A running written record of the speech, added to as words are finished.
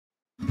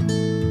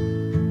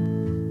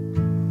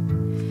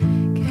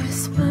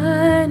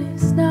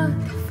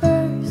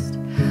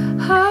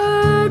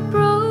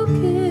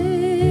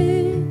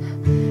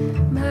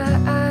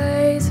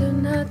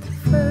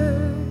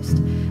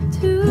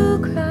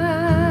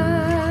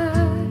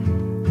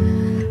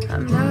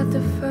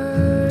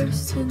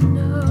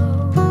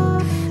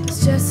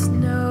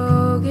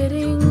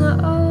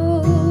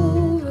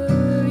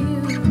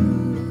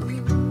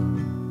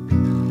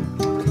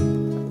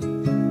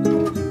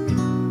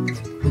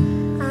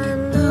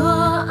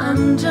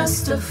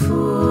just a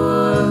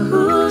fool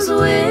who's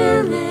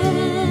willing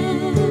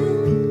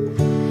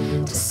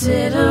to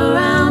sit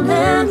around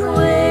and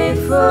wait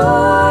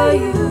for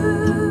you.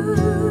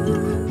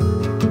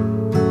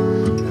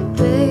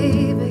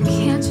 Baby,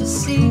 can't you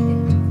see?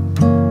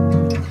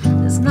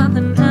 There's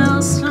nothing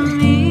else for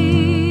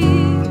me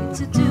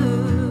to do.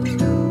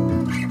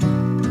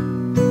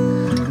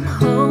 I'm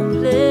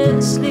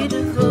hopelessly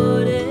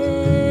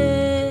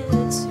devoted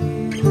to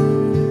you.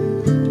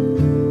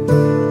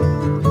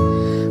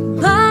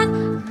 But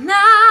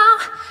now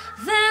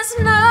there's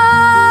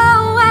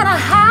nowhere to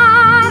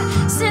hide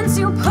since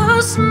you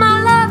pushed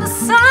my love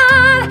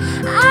aside.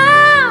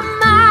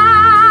 I'm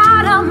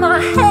out of my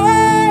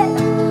head.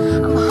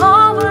 I'm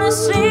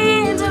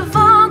hopelessly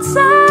devoted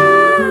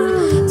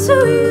to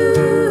you.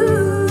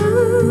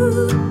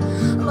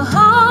 I'm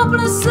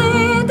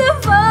hopelessly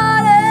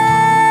devoted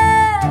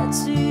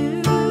to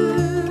you.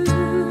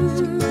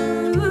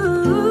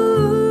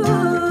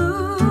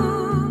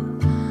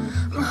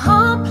 I'm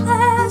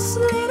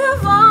hopelessly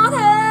devoted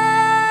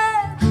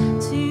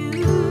to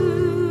you.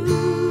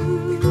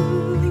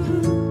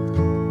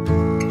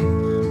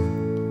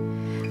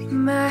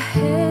 My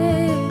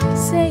head is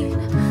saying,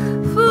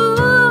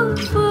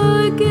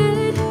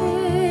 forget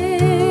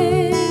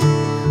it.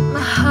 My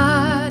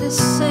heart is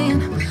saying,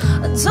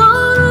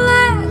 don't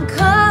let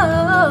go.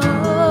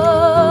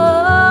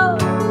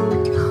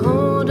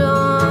 Hold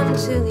on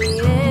to the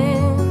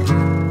end.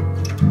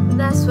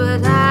 That's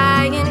what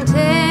I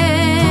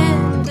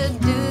intend to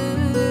do.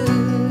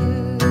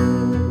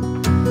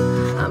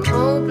 I'm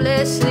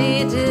hopelessly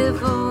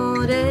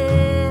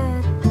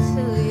devoted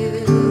to you.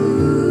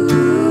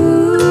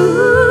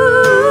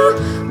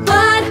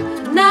 But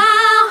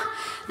now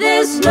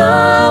there's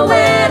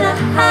nowhere to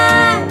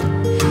hide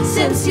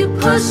since you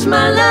pushed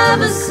my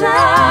love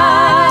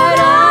aside.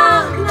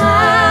 I'm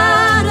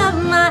out of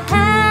my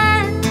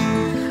head.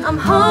 I'm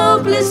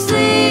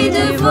hopelessly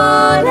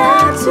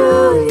devoted to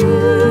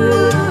you.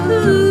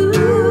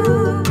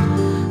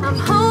 I'm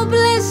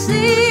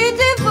hopelessly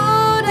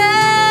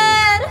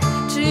devoted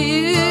to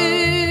you.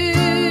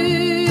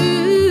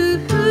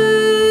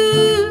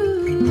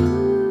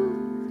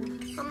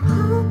 I'm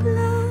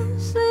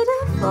hopelessly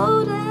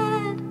devoted.